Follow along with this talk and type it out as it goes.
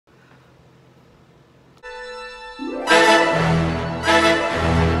Doc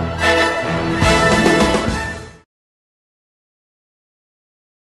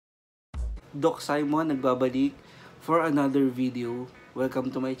Simon nagbabalik for another video. Welcome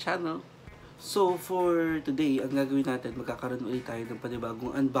to my channel. So for today, ang gagawin natin, magkakaroon ulit tayo ng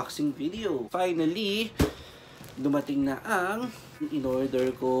panibagong unboxing video. Finally, dumating na ang in-order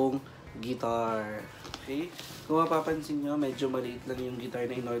kong guitar. Okay? Kung mapapansin nyo, medyo maliit lang yung guitar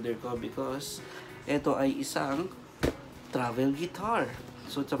na in-order ko because ito ay isang travel guitar.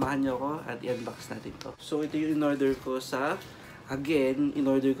 So samahan nyo ako at i-unbox natin to. So ito yung in-order ko sa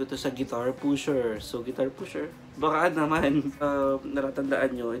in-order ko to sa Guitar Pusher. So, Guitar Pusher, baka naman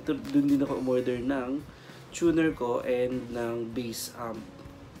natatandaan nyo, ito dun din ako umorder ng tuner ko and ng bass amp.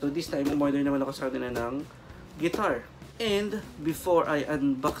 So, this time, umorder naman ako sa kanila ng guitar. And, before I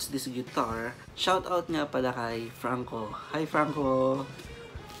unbox this guitar, shout out nga pala kay Franco. Hi Franco!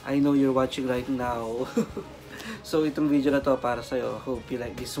 I know you're watching right now. So, itong video na to para sa'yo. Hope you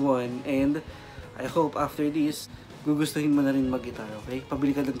like this one. And, I hope after this, gugustuhin mo na rin mag-guitar, okay?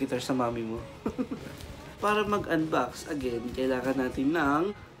 Pabili ka ng guitar sa mami mo. Para mag-unbox, again, kailangan natin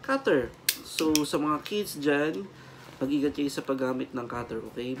ng cutter. So, sa mga kids dyan, mag-ingat kayo sa paggamit ng cutter,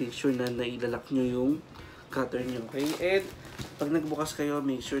 okay? Make sure na nailalak nyo yung cutter nyo, okay? And, pag nagbukas kayo,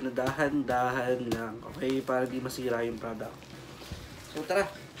 make sure na dahan-dahan lang, okay? Para di masira yung product. So, tara!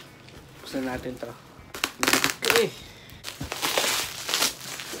 Buksan natin to. Okay!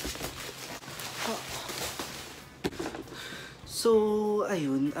 So,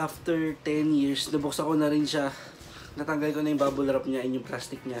 ayun, after 10 years, nabuksan ko na rin siya. Natanggal ko na yung bubble wrap niya and yung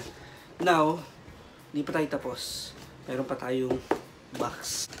plastic niya. Now, di pa tayo tapos. Meron pa tayong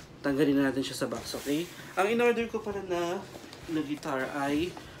box. Tanggalin na natin siya sa box, okay? Ang in-order ko pala na guitar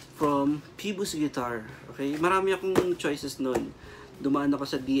ay from Phoebus Guitar, okay? Marami akong choices nun. Dumaan ako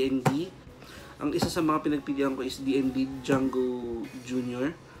sa D&D. Ang isa sa mga pinagpilihan ko is D&D Django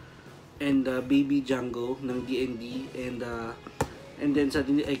Jr. and Baby Django ng D&D and then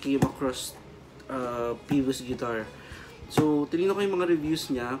suddenly I came across Phoebus guitar. So tinignan ko yung mga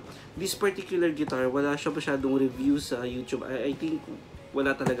reviews niya. This particular guitar, wala siya masyadong review sa YouTube. I think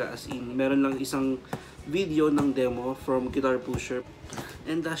wala talaga, as in meron lang isang video ng demo from Guitar Pusher.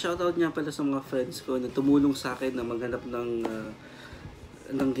 And shoutout niya pala sa mga friends ko na tumulong sa akin na maghanap ng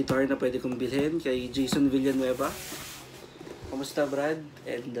guitar na pwede kong bilhin, kay Jason Villanueva. Kamusta Brad?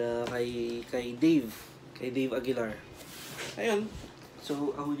 And kay Dave Aguilar. Ayun.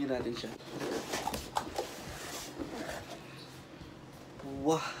 So, ahunin natin siya.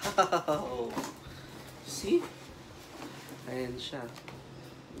 Wow! See? Ayan siya.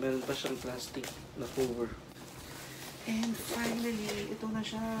 Meron pa siyang plastic na cover. And finally, ito na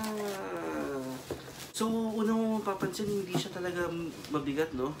siya. So, unang mo mapapansin, hindi siya talaga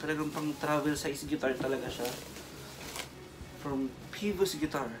mabigat, no? Talagang pang travel size guitar talaga siya. From Phoebus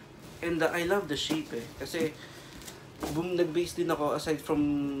Guitar. And I love the shape kasi nag-base din ako aside from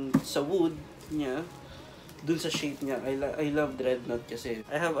sa wood niya, dun sa shape niya. I love Dreadnought kasi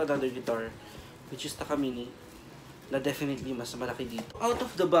I have another guitar which is Taka Mini na definitely mas malaki dito. Out of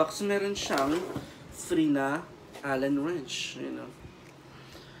the box, meron siyang free na Allen wrench, you know.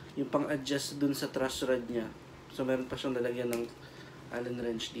 Yung pang-adjust dun sa truss rod niya. So meron pa siyang lalagyan ng Allen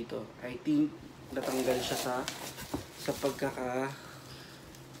wrench dito. I think natanggal siya sa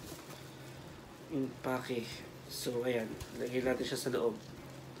pagkaka-impake. So, ayan. Lagyan natin siya sa loob.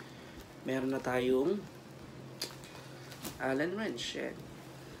 Meron na tayong Allen wrench. Ayan.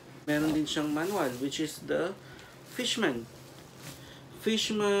 Meron din siyang manual, which is the Fishman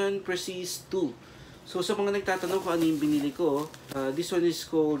Precise 2. So, sa mga nagtatanong kung ano yung binili ko, this one is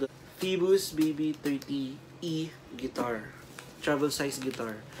called Phoebus Baby 30E Guitar. Travel size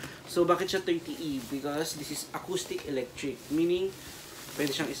guitar. So, bakit siya 30E? Because this is acoustic electric. Meaning,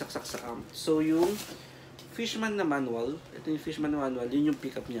 pwede siyang isaksak sa amp. So, yung Fishman na manual, ito yung Fishman na manual, yun yung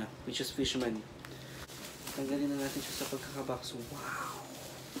pickup niya, which is Fishman. Tanggalin na natin siya sa pagkakabox. Wow!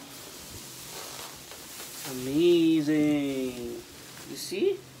 Amazing! You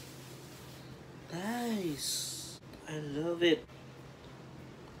see? Nice! I love it!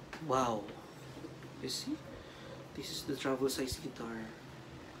 Wow! You see? This is the travel size guitar.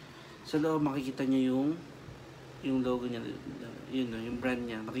 Sa loob makikita nyo yung logo niya, yun na, yung brand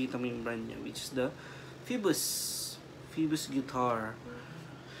niya. Makikita mo yung brand niya, which is the Phoebus guitar.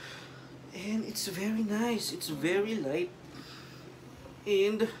 And it's very nice. It's very light.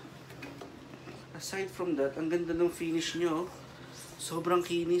 And aside from that, ang ganda ng finish nyo. Sobrang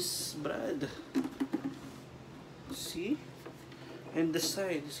kinis, Brad. See? And the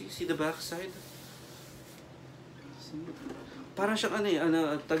side. See the back side? See? Parang siyang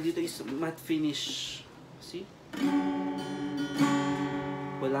tag dito is matte finish. See?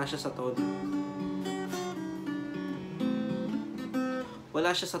 Wala siya sa tono. Wala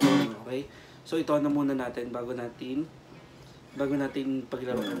siya sa tono, okay? So, ito na muna natin bago natin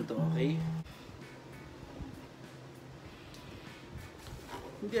paglaruan to, okay?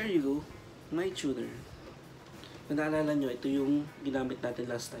 There you go, my tuner. Kung naalala nyo, ito yung ginamit natin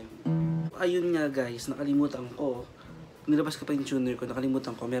last time. Ayun nga guys, nakalimutan ko. Nilabas ko pa yung tuner ko,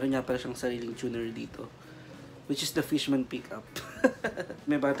 nakalimutan ko. Meron nga pala siyang sariling tuner dito. Which is the Fishman pickup.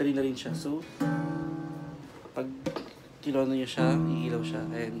 May battery na rin siya. So, pag kilono nyo siya, iilaw siya.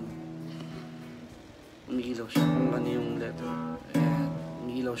 And, umiilaw siya kung ano yung letter. Ayan,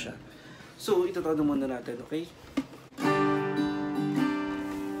 umiilaw siya. So, ito todo muna natin, okay?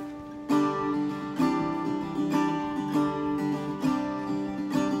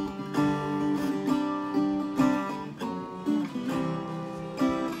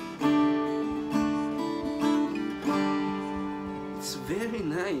 It's very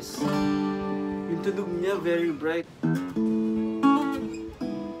nice. Yung tunog niya, very bright.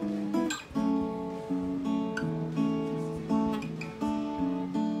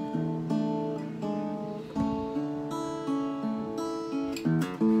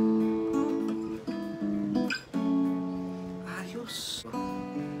 Ayos.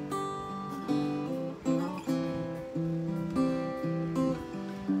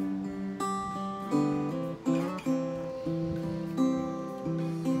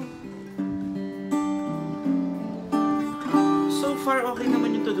 So far, okay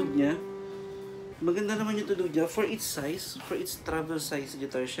naman yung tunog niya. Maganda naman yung tunog niya for its size, for its travel size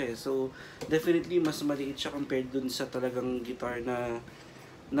guitar siya eh. So, definitely mas maliit siya compared dun sa talagang guitar na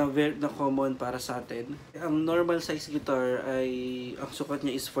common para sa atin. Ang normal size guitar ay, ang sukat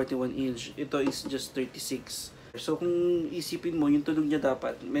niya is 41 inch. Ito is just 36. So, kung isipin mo, yung tunog niya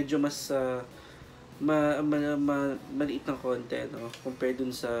dapat medyo mas maliit ng konti, no? Compared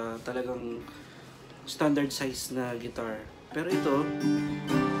dun sa talagang standard size na guitar. Pero ito,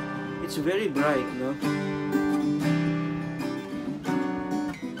 it's very bright, no?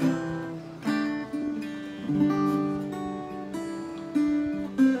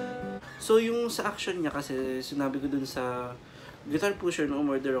 So, yung sa action niya kasi, sinabi ko dun sa guitar pusher na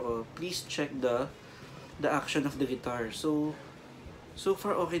umorder ako, please check the action of the guitar. So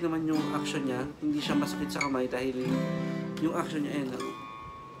far okay naman yung action niya. Hindi siya masakit sa kamay dahil yung action niya,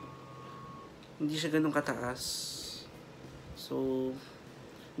 hindi siya ganun kataas. So,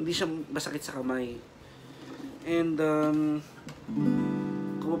 hindi siya masakit sa kamay. And,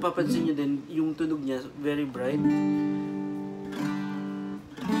 kung mapapansin nyo din, yung tunog niya, very bright.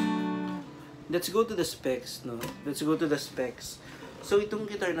 Let's go to the specs, no? Let's go to the specs. So, itong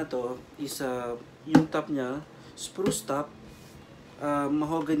guitar na to is, yung top niya, spruce top,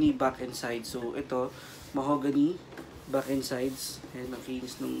 mahogany back and side. So, ito, mahogany back and sides. Ayan,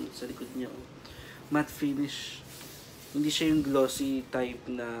 nakinis nung sa likod niya. Matte finish. Hindi siya yung glossy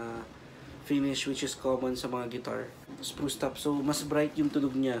type na finish which is common sa mga guitar. Spruce top. So, mas bright yung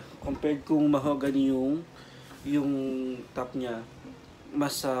tunog niya. Compared kung mahogany yung top niya,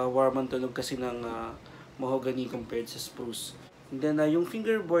 mas warm ang tunog kasi ng mahogany compared sa spruce. And then, yung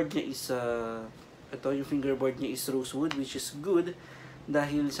fingerboard niya is, yung fingerboard niya is rosewood, which is good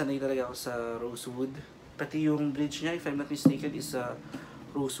dahil sanay talaga ako sa rosewood. Pati yung bridge niya, if I'm not mistaken, is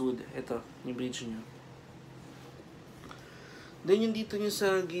rosewood. Ito, yung bridge niya. Then yung dito nyo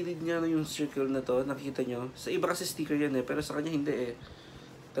sa gilid niya, yung circle na to, nakikita nyo. Sa iba kasi sticker yan pero sa kanya hindi eh.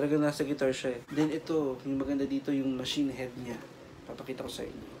 Talaga nasa guitar siya eh. Then ito, yung maganda dito, yung machine head niya. Papakita ko sa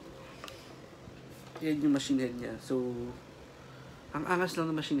inyo. Yan yung machine head niya. So, ang angas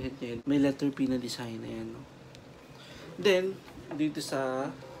lang ng machine head niya. May letter P na design. Ayan, no? Then, dito sa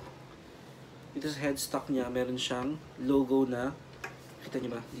headstock niya, meron siyang logo na, kita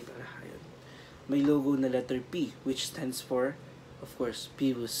nyo ba? Dito, ayan. May logo na letter P, which stands for, of course,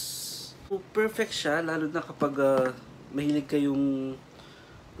 Phoebus. So, perfect siya, lalo na kapag mahilig kayong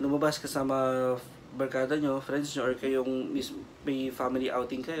lumabas kasama barkada nyo, friends nyo, or kayong may family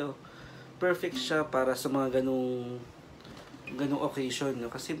outing kayo. Perfect siya para sa mga ganung occasion, no?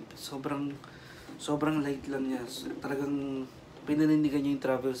 Kasi sobrang light lang niya. So, talagang pinanindigan niya yung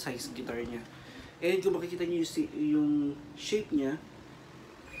travel size guitar niya. And kung makikita niyo yung shape niya,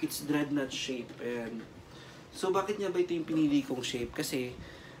 it's dreadnought shape. And so bakit nga ba ito yung pinili kong shape? Kasi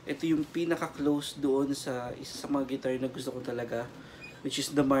ito yung pinaka-close doon sa isa sa mga guitar na gusto ko talaga, which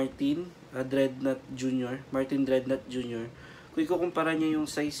is the Martin Dreadnought Jr. Martin Dreadnought Jr. Kung ikukumpara niya yung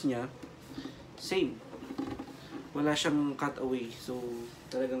size niya, same. Wala siyang cutaway. So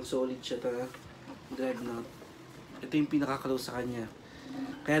talagang solid siya ta Dreadnought. Ito yung pinaka-close sa kanya.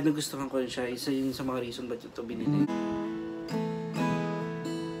 Kaya nagustuhan ko rin siya. Isa yun sa mga reason ba't ito binili.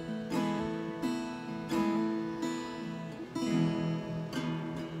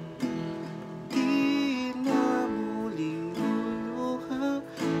 Di na muling luluha,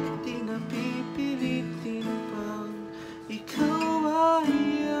 di na pipilitin pang ikaw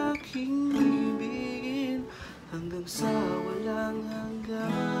ay aking ibigin hanggang sa walang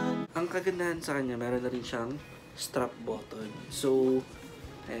hanggan. Ang kagandahan sa kanya, meron na rin siyang strap button. So,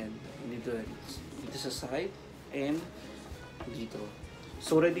 ayan, dito sa side and dito.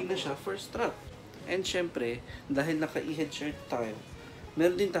 So, ready na siya for strap. And syempre, dahil naka-e-head shirt tayo,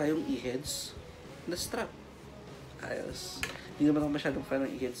 meron din tayong e-heads na strap. Ayos. Hindi naman ako masyadong fan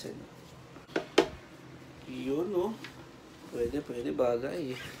ng e-heads eh. Yun, no? Pwede,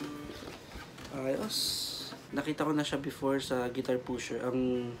 bagay. Ayos. Nakita ko na siya before sa Guitar Pusher.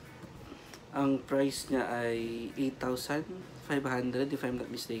 Ang price niya ay 8,500 if I'm not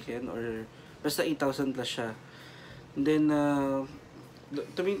mistaken, or basta 8,000 plus siya. And then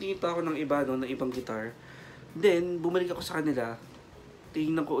tumingin pa ako ng iba, no, ng ibang guitar. Then bumalik ako sa kanila.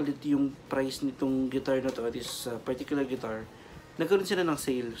 Tingnan ko ulit yung price nitong guitar na to, this particular guitar. Nagkaroon sila ng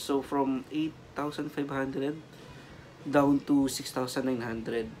sale. So from 8,500 down to 6,900.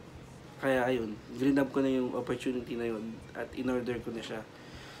 Kaya ayun, grinab ko na yung opportunity na yun at in-order ko na siya.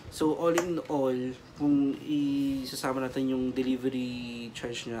 So all in all, kung isasama natin yung delivery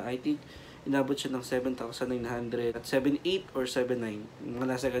charge niya, I think inabot siya ng 7,900 at 7,800 or 7,900. Mga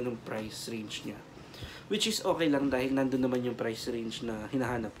nasa ganung price range niya. Which is okay lang dahil nandun naman yung price range na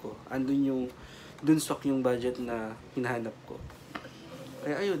hinahanap ko. Dun stock yung budget na hinahanap ko.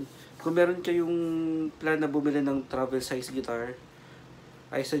 Kaya ayun, kung meron kayong plan na bumili ng travel size guitar,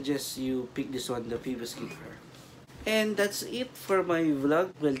 I suggest you pick this one, the Phoebus guitar. And that's it for my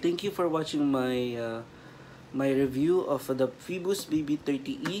vlog. Well, thank you for watching my my review of the Phoebus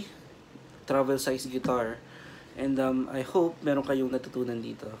BB30E travel size guitar. And I hope meron kayong natutunan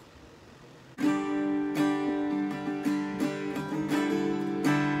dito.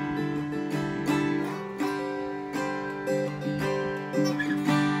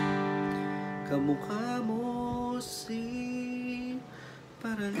 Kamukha mo si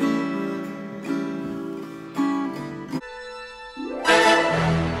para